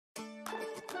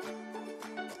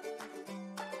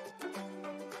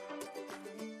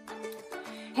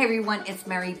Hey everyone, it's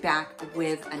Mary back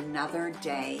with another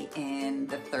day in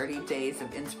the 30 days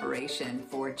of inspiration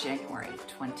for January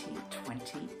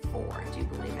 2024. Do you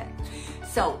believe it?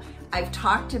 So I've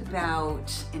talked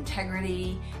about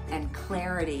integrity and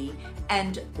clarity,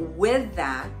 and with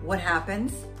that, what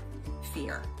happens?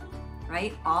 Fear,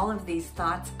 right? All of these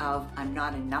thoughts of I'm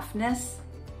not enoughness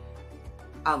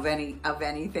of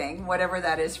anything, whatever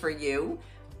that is for you,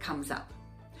 comes up.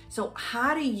 So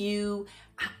how do you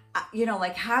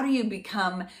how do you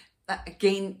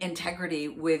gain integrity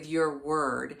with your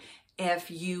word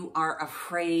if you are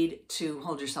afraid to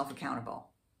hold yourself accountable?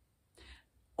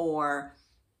 Or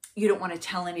you don't want to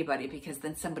tell anybody because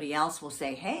then somebody else will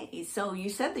say, hey, so you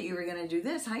said that you were going to do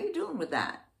this. How are you doing with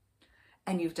that?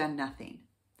 And you've done nothing.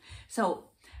 So,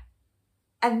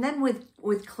 and then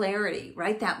with clarity,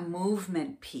 right? That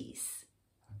movement piece.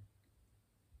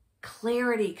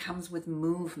 Clarity comes with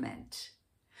movement.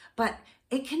 But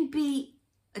it can be,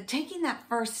 taking that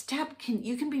first step,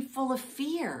 you can be full of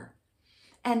fear.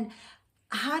 And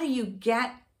how do you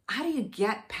get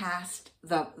past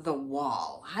the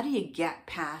wall? How do you get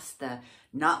past the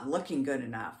not looking good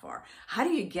enough? Or how do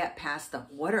you get past the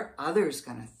what are others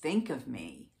going to think of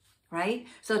me? Right?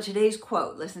 So today's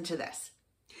quote, listen to this.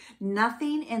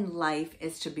 Nothing in life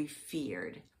is to be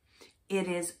feared. It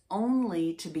is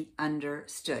only to be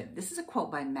understood. This is a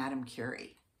quote by Madame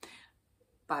Curie.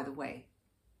 By the way,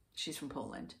 she's from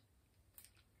Poland.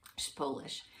 She's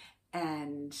Polish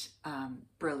and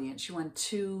brilliant. She won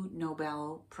two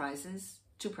Nobel prizes,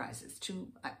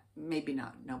 maybe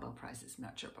not Nobel prizes,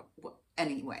 not sure, but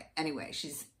anyway,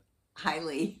 she's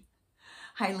highly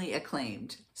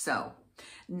acclaimed. So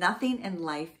nothing in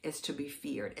life is to be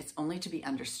feared. It's only to be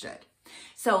understood.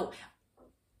 So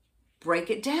break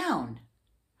it down.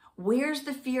 Where's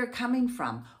the fear coming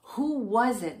from? Who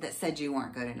was it that said you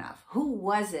weren't good enough? Who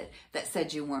was it that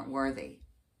said you weren't worthy?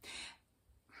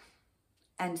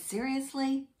 And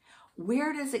seriously,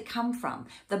 where does it come from?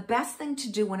 The best thing to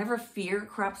do whenever fear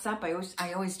crops up,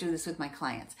 I always do this with my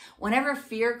clients. Whenever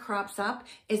fear crops up,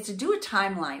 is to do a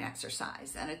timeline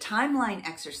exercise. And a timeline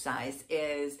exercise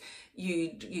is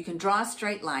you can draw a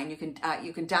straight line. You can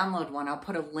download one. I'll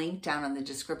put a link down in the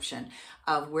description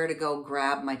of where to go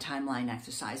grab my timeline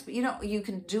exercise. But you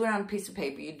can do it on a piece of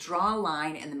paper. You draw a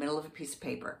line in the middle of a piece of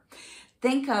paper.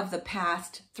 Think of the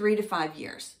past 3 to 5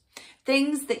 years.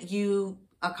 Things that you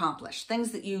accomplished,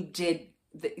 things that you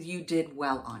did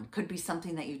well on. Could be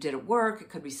something that you did at work. It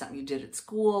could be something you did at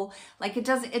school. Like it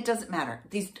doesn't matter.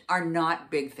 These are not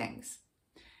big things.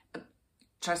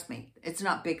 Trust me, it's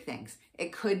not big things.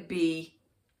 It could be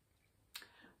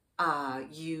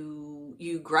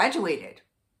you graduated,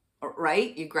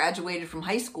 right? You graduated from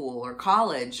high school or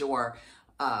college, or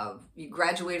you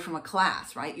graduated from a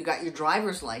class, right? You got your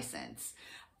driver's license.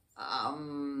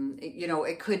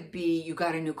 It could be you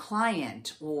got a new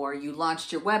client, or you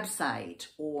launched your website,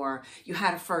 or you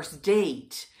had a first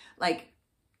date. Like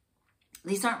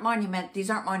these aren't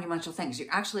monumental things. You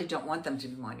actually don't want them to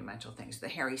be monumental things, the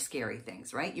hairy, scary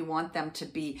things, right? You want them to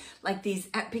be like these,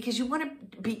 because you want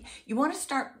to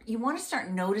start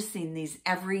noticing these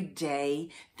everyday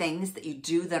things that you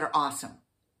do that are awesome.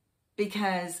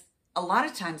 Because a lot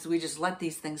of times we just let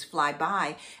these things fly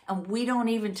by and we don't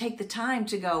even take the time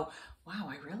to go,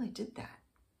 wow, I really did that.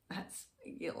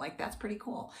 That's pretty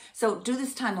cool. So do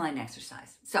this timeline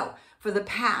exercise. So for the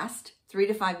past 3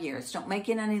 to 5 years, don't make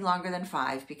it any longer than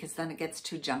 5 because then it gets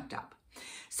too junked up.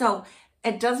 So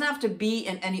it doesn't have to be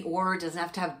in any order. It doesn't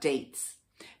have to have dates,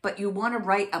 but you want to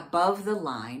write above the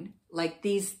line, like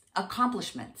these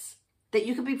accomplishments that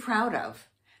you can be proud of.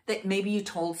 That maybe you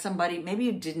told somebody, maybe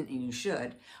you didn't and you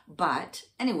should, but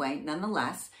anyway,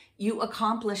 nonetheless, you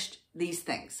accomplished these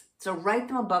things. So write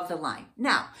them above the line.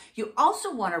 Now, you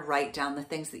also want to write down the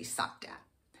things that you sucked at,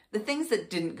 the things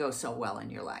that didn't go so well in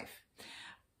your life.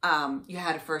 You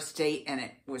had a first date and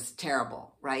it was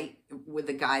terrible, right? With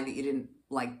a guy that you didn't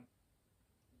like.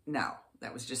 No,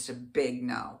 that was just a big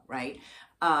no, right?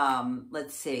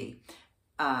 Let's see.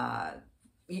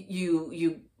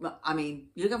 You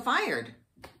got fired.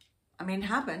 I mean, it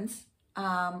happens.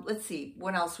 Let's see,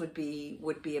 what else would be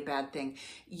a bad thing?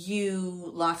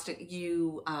 You lost a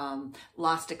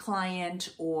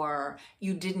client, or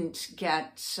you didn't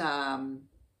get,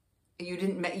 you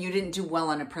didn't do well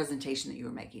on a presentation that you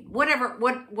were making.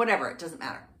 Whatever, it doesn't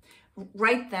matter.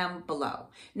 Write them below.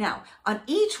 Now, on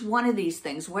each one of these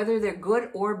things, whether they're good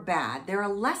or bad, there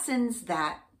are lessons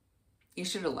that you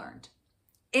should have learned.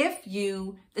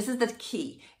 This is the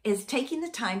key, is taking the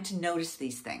time to notice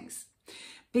these things.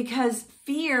 Because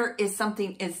fear is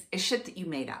shit that you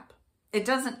made up. It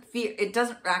doesn't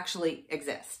actually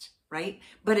exist. right?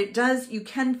 But it does, you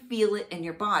can feel it in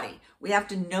your body. We have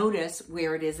to notice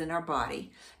where it is in our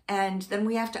body, and then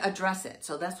we have to address it.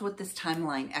 So that's what this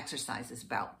timeline exercise is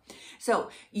about. So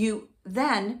you've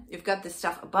got this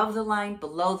stuff above the line,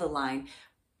 below the line.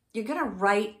 You're going to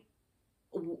write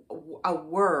a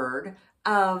word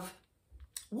of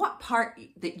what part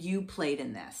that you played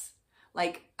in this.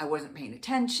 Like, I wasn't paying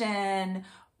attention,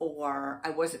 or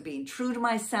I wasn't being true to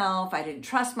myself, I didn't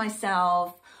trust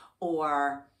myself,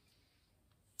 or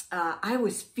I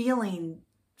was feeling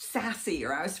sassy,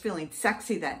 or I was feeling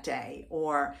sexy that day,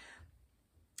 or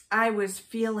I was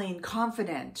feeling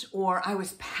confident, or I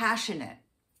was passionate.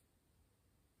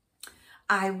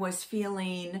 I was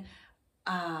feeling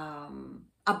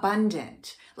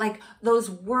abundant. Like those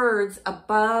words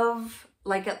above,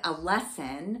 like a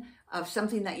lesson of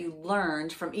something that you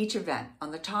learned from each event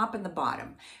on the top and the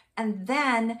bottom. And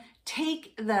then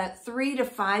take the 3 to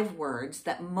 5 words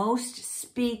that most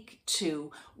speak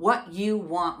to what you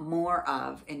want more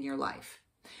of in your life.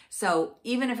 So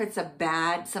even if it's a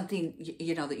bad, something,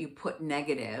 you know, that you put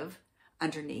negative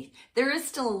underneath, there is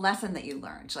still a lesson that you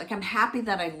learned. Like, I'm happy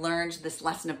that I learned this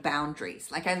lesson of boundaries.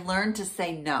 Like, I learned to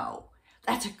say no.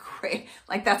 That's a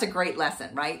great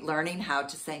lesson, right? Learning how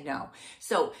to say no.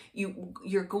 So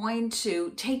you're going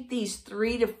to take these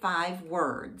 3 to 5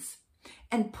 words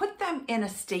and put them in a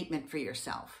statement for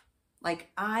yourself. Like,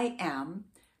 I am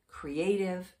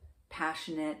creative,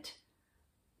 passionate,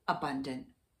 abundant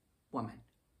woman.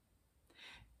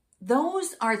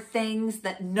 Those are things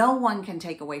that no one can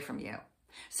take away from you.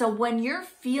 So when you're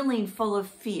feeling full of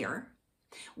fear,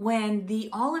 when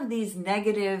all of these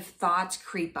negative thoughts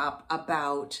creep up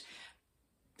about,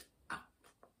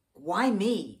 why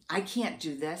me? I can't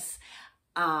do this.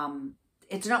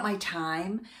 It's not my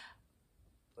time.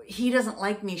 He doesn't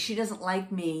like me. She doesn't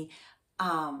like me.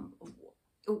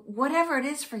 Whatever it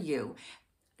is for you,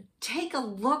 take a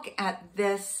look at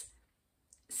this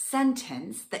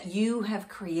sentence that you have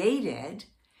created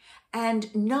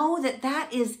and know that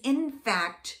that is in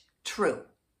fact true.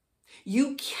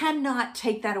 You cannot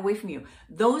take that away from you.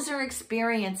 Those are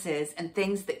experiences and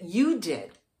things that you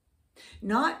did.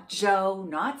 Not Joe,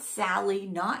 not Sally,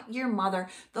 not your mother.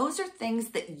 Those are things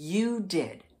that you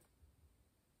did.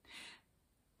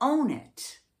 Own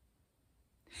it.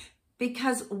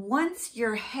 Because once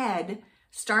your head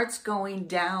starts going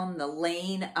down the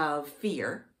lane of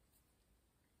fear,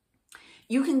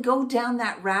 you can go down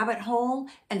that rabbit hole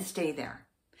and stay there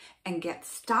and get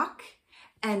stuck.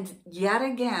 And yet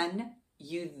again,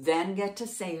 you then get to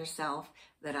say to yourself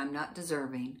that I'm not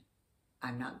deserving.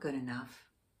 I'm not good enough.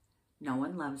 No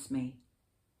one loves me.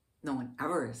 No one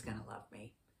ever is going to love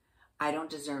me. I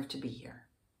don't deserve to be here.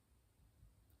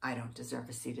 I don't deserve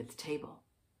a seat at the table.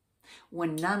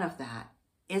 When none of that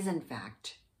is in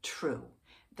fact true.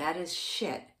 That is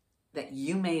shit that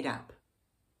you made up.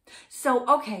 So,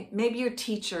 okay, maybe your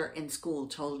teacher in school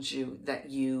told you that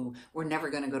you were never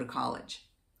going to go to college,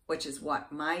 which is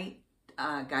what my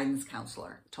guidance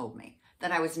counselor told me,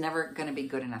 that I was never going to be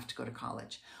good enough to go to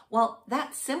college. Well,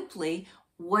 that simply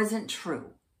wasn't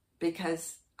true,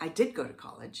 because I did go to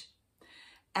college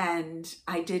and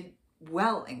I did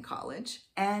well in college,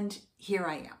 and here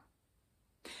I am.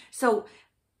 So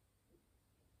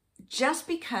just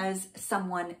because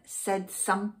someone said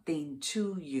something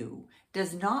to you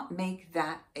does not make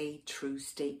that a true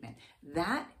statement.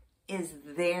 That is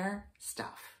their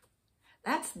stuff.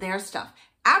 That's their stuff.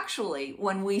 Actually,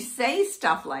 when we say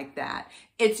stuff like that,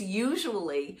 it's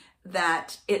usually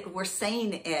that we're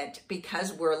saying it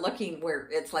because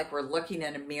it's like we're looking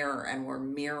in a mirror and we're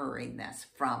mirroring this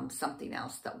from something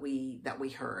else that we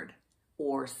heard,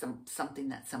 or something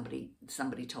that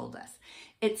somebody told us.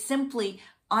 It's simply,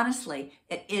 honestly,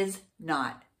 it is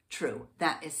not true.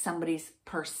 That is somebody's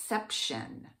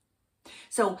perception.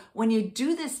 So when you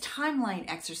do this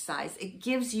timeline exercise, it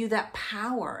gives you that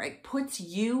power. It puts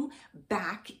you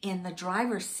back in the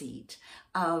driver's seat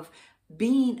of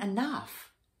being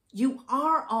enough. You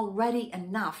are already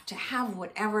enough to have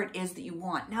whatever it is that you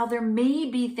want. Now, there may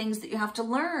be things that you have to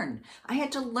learn. I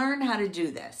had to learn how to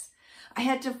do this. I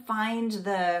had to find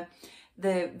the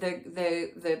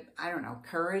I don't know,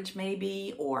 courage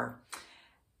maybe, or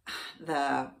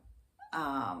the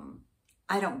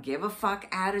I don't give a fuck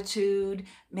attitude,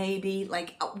 maybe,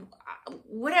 like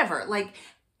whatever, like,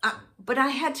 but I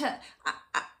had to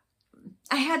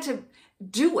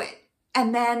do it,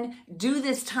 and then do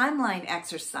this timeline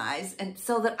exercise, and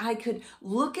so that I could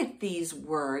look at these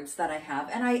words that I have,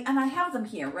 and I have them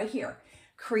here, right here: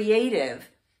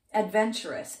 creative,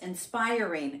 adventurous,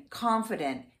 inspiring,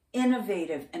 confident,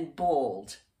 innovative, and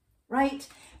bold, right?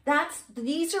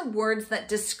 These are words that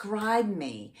describe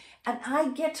me. And I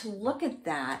get to look at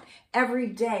that every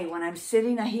day when I'm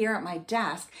sitting here at my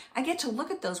desk. I get to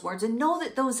look at those words and know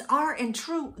that those are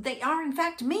they are in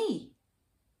fact me.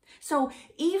 So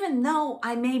even though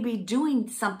I may be doing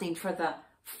something for the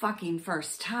fucking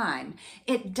first time,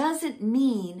 it doesn't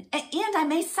mean, and I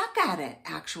may suck at it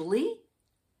actually,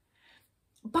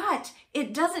 but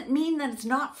it doesn't mean that it's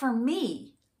not for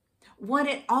me.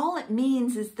 All it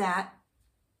means is that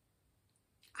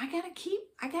I gotta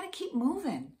keep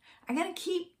moving. I gotta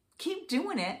keep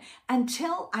doing it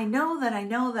until I know that I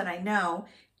know that I know.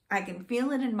 I can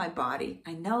feel it in my body.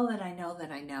 I know that I know that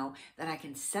I know that I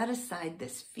can set aside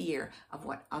this fear of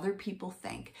what other people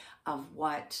think, of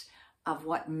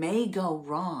what may go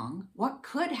wrong, what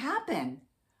could happen.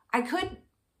 I could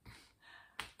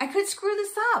screw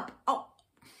this up. Oh,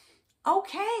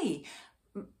 okay.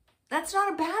 That's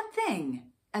not a bad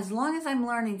thing as long as I'm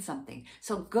learning something.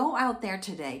 So go out there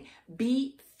today,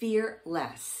 be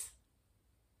fearless,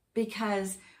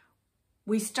 because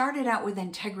we started out with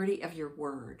integrity of your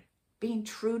word, being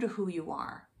true to who you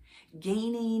are,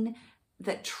 gaining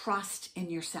the trust in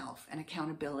yourself and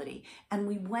accountability. And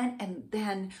we went and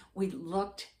then we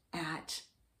looked at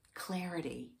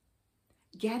clarity,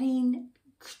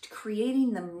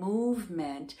 creating the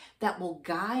movement that will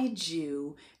guide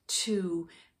you to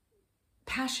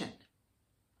passion,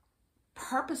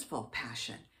 purposeful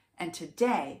passion. And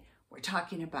today we're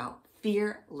talking about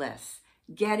fearless,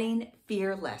 getting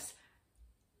fearless.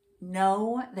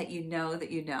 Know that you know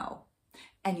that you know.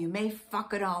 And you may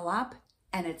fuck it all up,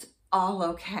 and it's all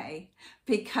okay,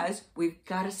 because we've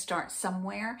got to start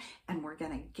somewhere, and we're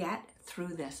going to get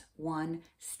through this one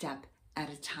step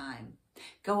at a time.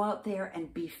 Go out there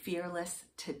and be fearless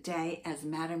today. As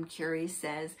Madame Curie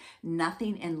says,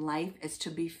 nothing in life is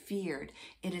to be feared.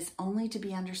 It is only to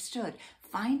be understood.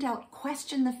 Find out,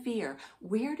 question the fear.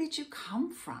 Where did you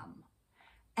come from?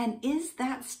 And is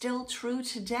that still true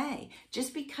today?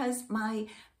 Just because my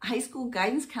high school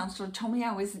guidance counselor told me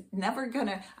I was never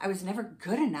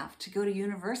good enough to go to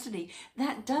university,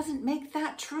 that doesn't make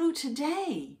that true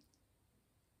today.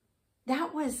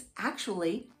 That was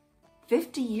actually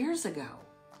 50 years ago.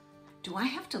 Do I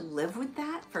have to live with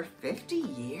that for 50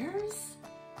 years?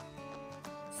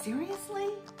 Seriously?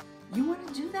 You want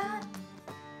to do that?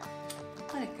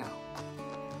 Let it go.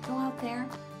 Go out there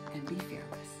and be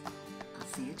fearless. I'll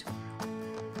see you tomorrow.